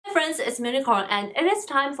friends, it's Unicorn, and it is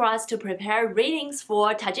time for us to prepare readings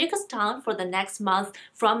for Tajikistan for the next month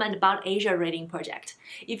From and About Asia reading project.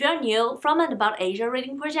 If you're new, From and About Asia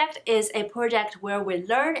reading project is a project where we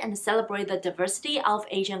learn and celebrate the diversity of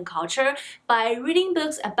Asian culture by reading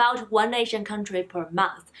books about one Asian country per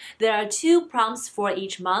month. There are 2 prompts for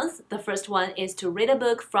each month. The first one is to read a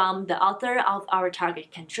book from the author of our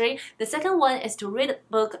target country. The second one is to read a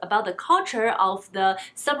book about the culture of the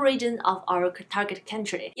sub-region of our target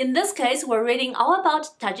country. In this case, we're reading all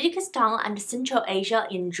about Tajikistan and Central Asia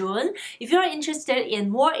in June. If you're interested in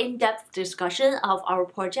more in-depth discussion of our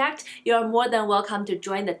project, you're more than welcome to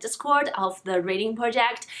join the Discord of the reading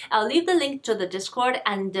project. I'll leave the link to the Discord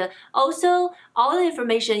and also all the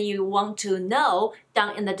information you want to know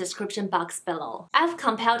down in the description box below. I've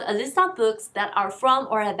compiled a list of books that are from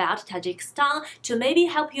or about Tajikistan to maybe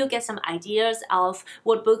help you get some ideas of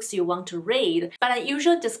what books you want to read. But an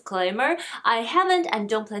usual disclaimer, I haven't and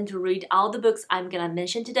don't plan to read all the books I'm gonna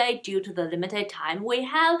mention today due to the limited time we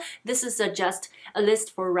have. This is just a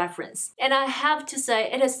list for reference. And I have to say,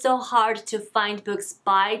 it is so hard to find books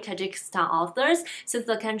by Tajikistan authors since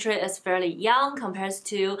the country is fairly young compared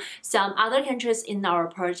to some other countries in our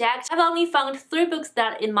project. I've only found 3 books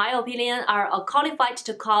that, in my opinion, are qualified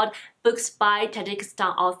to call books by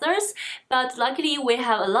Tajikistan authors, but luckily we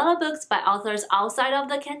have a lot of books by authors outside of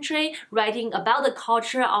the country writing about the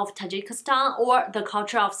culture of Tajikistan or the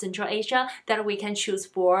culture of Central Asia that we can choose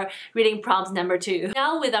for reading prompts number 2.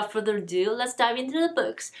 Now, without further ado, let's dive into the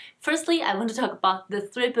books. Firstly, I want to talk about the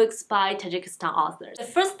 3 books by Tajikistan authors. The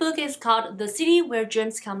first book is called The City Where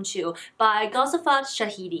Dreams Come True by Ghausafat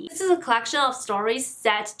Shahidi. This is a collection of stories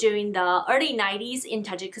set during the early 90s in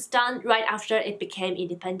Tajikistan, right after it became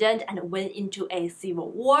independent and went into a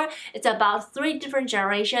civil war. It's about 3 different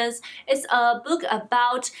generations. It's a book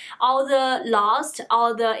about all the loss,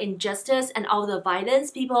 all the injustice, and all the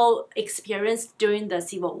violence people experienced during the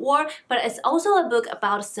civil war. But it's also a book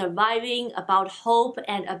about surviving, about hope,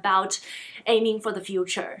 and about aiming for the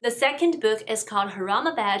future. The second book is called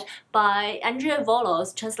Haramabad by Andrea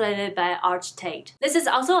Volos, translated by Arch Tate. This is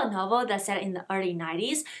also a novel that's set in the early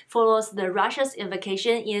 90s, follows the Russia's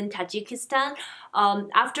invasion in Tajikistan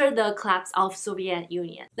after the collapse of Soviet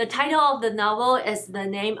Union. The title of the novel is the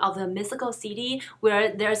name of the mythical city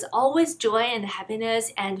where there's always joy and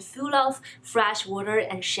happiness and full of fresh water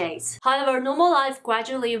and shades. However, normal life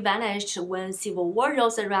gradually vanished when civil war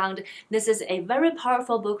rolls around. This is a very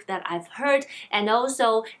powerful book that I've heard, and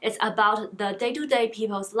also it's about the day-to-day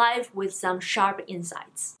people's life with some sharp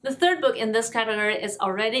insights. The third book in this category is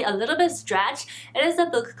already a little bit stretched. It is a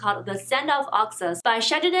book called The Scent of Oxus by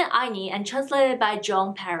Shadidin Aini and translated by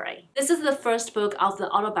John Perry. This is the first book of the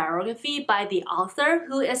autobiography by the author,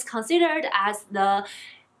 who is considered as the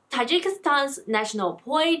Tajikistan's national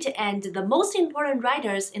poet and the most important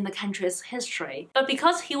writers in the country's history. But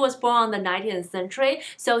because he was born on the 19th century,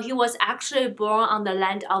 so he was actually born on the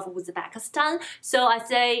land of Uzbekistan. So I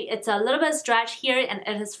say it's a little bit stretched here, and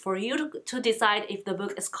it is for you to decide if the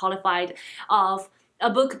book is qualified of a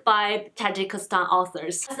book by Tajikistan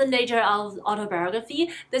authors. As the nature of autobiography,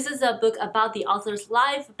 this is a book about the author's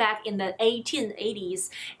life back in the 1880s,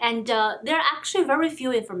 and there are actually very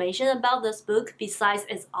few information about this book besides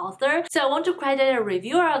its author. So I want to credit a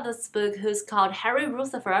reviewer of this book who's called Harry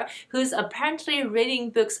Rutherford, who's apparently reading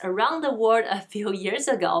books around the world a few years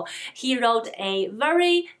ago. He wrote a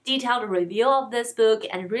very detailed review of this book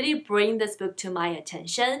and really bring this book to my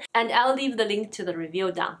attention, and I'll leave the link to the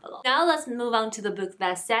review down below. Now let's move on to the book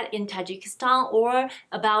that's set in Tajikistan or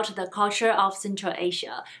about the culture of Central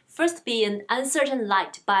Asia. First being Uncertain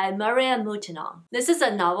Light by Maria Mutinon. This is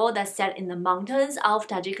a novel that's set in the mountains of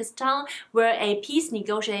Tajikistan where a peace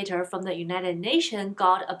negotiator from the United Nations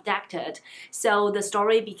got abducted. So the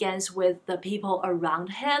story begins with the people around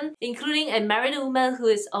him, including a married woman who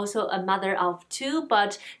is also a mother of 2,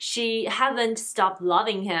 but she haven't stopped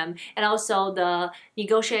loving him, and also the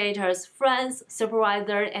negotiator's friends,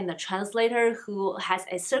 supervisor, and the translator who has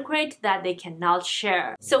a secret that they cannot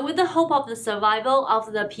share. So with the hope of the survival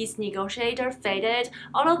of the peace negotiator faded,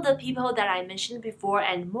 all of the people that I mentioned before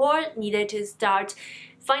and more needed to start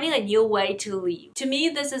finding a new way to live. To me,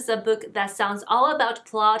 this is a book that sounds all about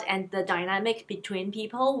plot and the dynamic between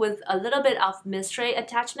people with a little bit of mystery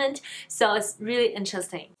attachment, so it's really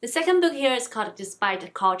interesting. The second book here is called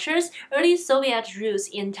Despite Cultures, Early Soviet Roots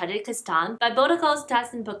in Tajikistan by Botakos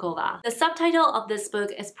Tasinpakova. The subtitle of this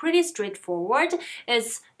book is pretty straightforward.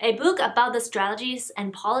 It's a book about the strategies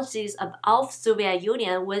and policies of Soviet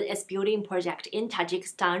Union with its building project in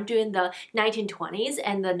Tajikistan during the 1920s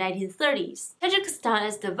and the 1930s. Tajikistan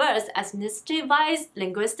is diverse ethnicity-wise,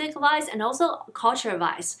 linguistic-wise, and also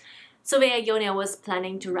culture-wise. Soviet Union was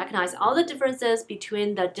planning to recognize all the differences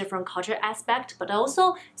between the different culture aspects, but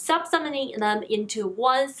also subsuming them into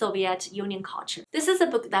one Soviet Union culture. This is a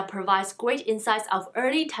book that provides great insights of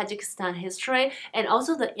early Tajikistan history and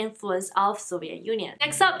also the influence of Soviet Union.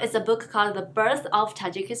 Next up is a book called The Birth of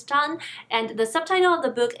Tajikistan, and the subtitle of the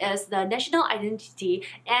book is The National Identity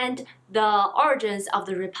and the Origins of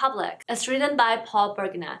the Republic. It's written by Paul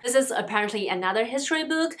Bergner. This is apparently another history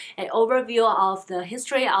book, an overview of the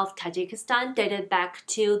history of Tajikistan dated back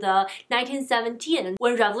to the 1917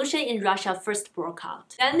 when revolution in Russia first broke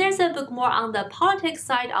out. Then there's a book more on the politics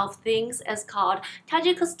side of things. It's called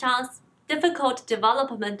Tajikistan's Difficult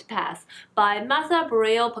Development Path by Martha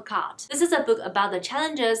Burrell Packard. This is a book about the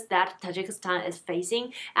challenges that Tajikistan is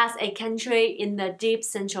facing as a country in the deep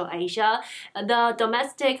Central Asia, the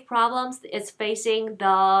domestic problems it's facing,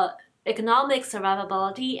 the economic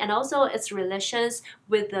survivability, and also its relations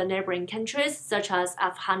with the neighboring countries such as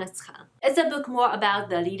Afghanistan. It's a book more about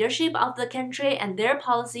the leadership of the country and their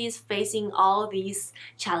policies facing all these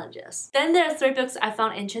challenges. Then there are 3 books I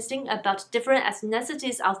found interesting about different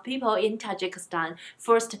ethnicities of people in Tajikistan.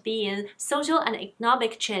 First being Social and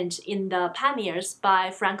Economic Change in the Pamirs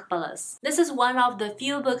by Frank Bullis. This is one of the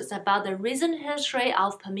few books about the recent history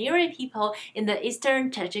of Pamiri people in the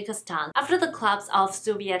eastern Tajikistan. After the collapse of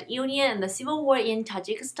Soviet Union and the civil war in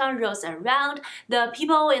Tajikistan rose around, the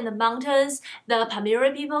people in the mountains, the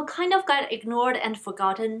Pamiri people, kind of got ignored and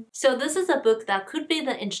forgotten. So this is a book that could be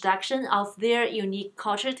the introduction of their unique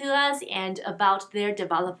culture to us and about their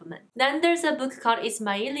development. Then there's a book called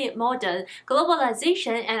Ismaili Modern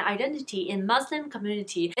Globalization and Identity in Muslim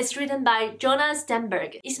Community. It's written by Jonas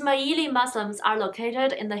Stenberg. Ismaili Muslims are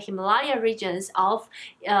located in the Himalaya regions of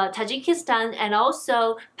Tajikistan and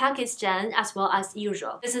also Pakistan as well as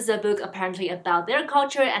Europe. This is a book apparently about their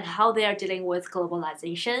culture and how they are dealing with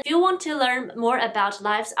globalization. If you want to learn more about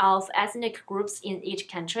lives of ethnic groups in each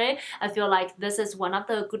country, I feel like this is one of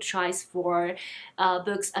the good choice for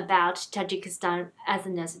books about Tajikistan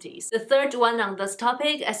ethnicities. The third one on this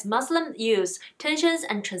topic is Muslim Youth, Tensions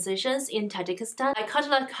and Transitions in Tajikistan by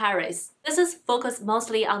Kotla Harris. This is focused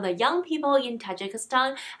mostly on the young people in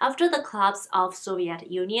Tajikistan. After the collapse of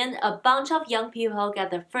Soviet Union, a bunch of young people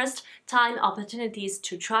get the first time opportunities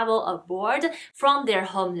to travel abroad from their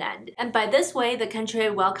homeland. And by this way, the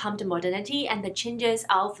country welcomed modernity and the changes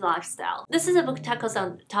of lifestyle. This is a book tackles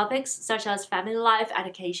on topics such as family life,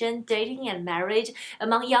 education, dating and marriage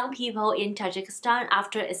among young people in Tajikistan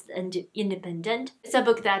after its independence. It's a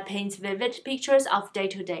book that paints vivid pictures of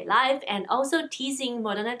day-to-day life and also teasing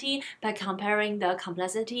modernity by comparing the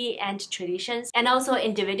complexity and traditions and also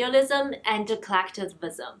individualism and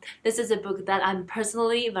collectivism. This is a book that I'm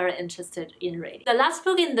personally very interested in reading. The last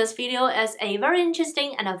book in this video is a very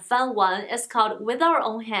interesting and a fun one. It's called With Our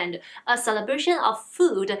Own Hand, a celebration of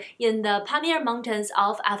food in the Pamir Mountains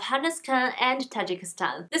of Afghanistan and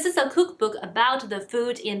Tajikistan. This is a cookbook about the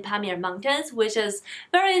food in Pamir Mountains, which is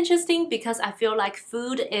very interesting because I feel like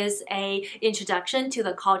food is an introduction to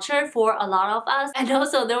the culture for a lot of us, and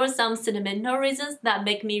also there were some sentimental reasons that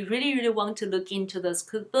make me really want to look into this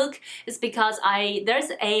cookbook. It's because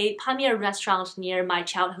there's a Pamir restaurant near my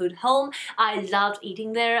childhood home. I loved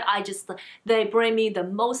eating there. They bring me the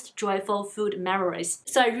most joyful food memories.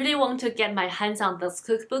 So I really want to get my hands on this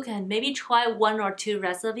cookbook and maybe try 1 or 2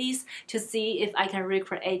 recipes to see if I can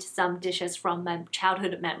recreate some dishes from my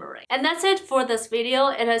childhood memory. And that's it for this video.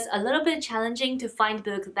 It is a little bit challenging to find a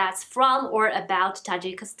book that's from or about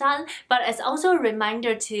Tajikistan, but it's also a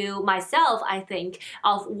reminder to myself, I think,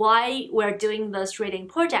 of why we're doing this reading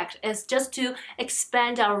project is just to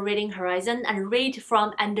expand our reading horizon and read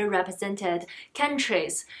from underrepresented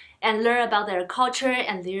countries and learn about their culture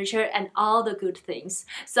and literature and all the good things.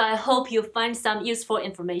 So I hope you find some useful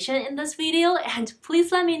information in this video, and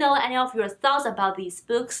please let me know any of your thoughts about these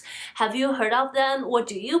books. Have you heard of them? What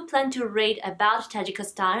do you plan to read about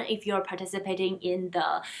Tajikistan if you're participating in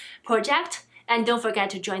the project? And don't forget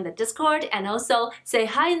to join the Discord and also say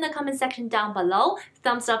hi in the comment section down below.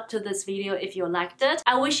 Thumbs up to this video if you liked it.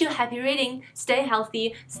 I wish you happy reading, stay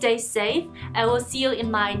healthy, stay safe. I will see you in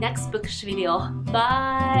my next Bookish video.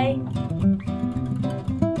 Bye!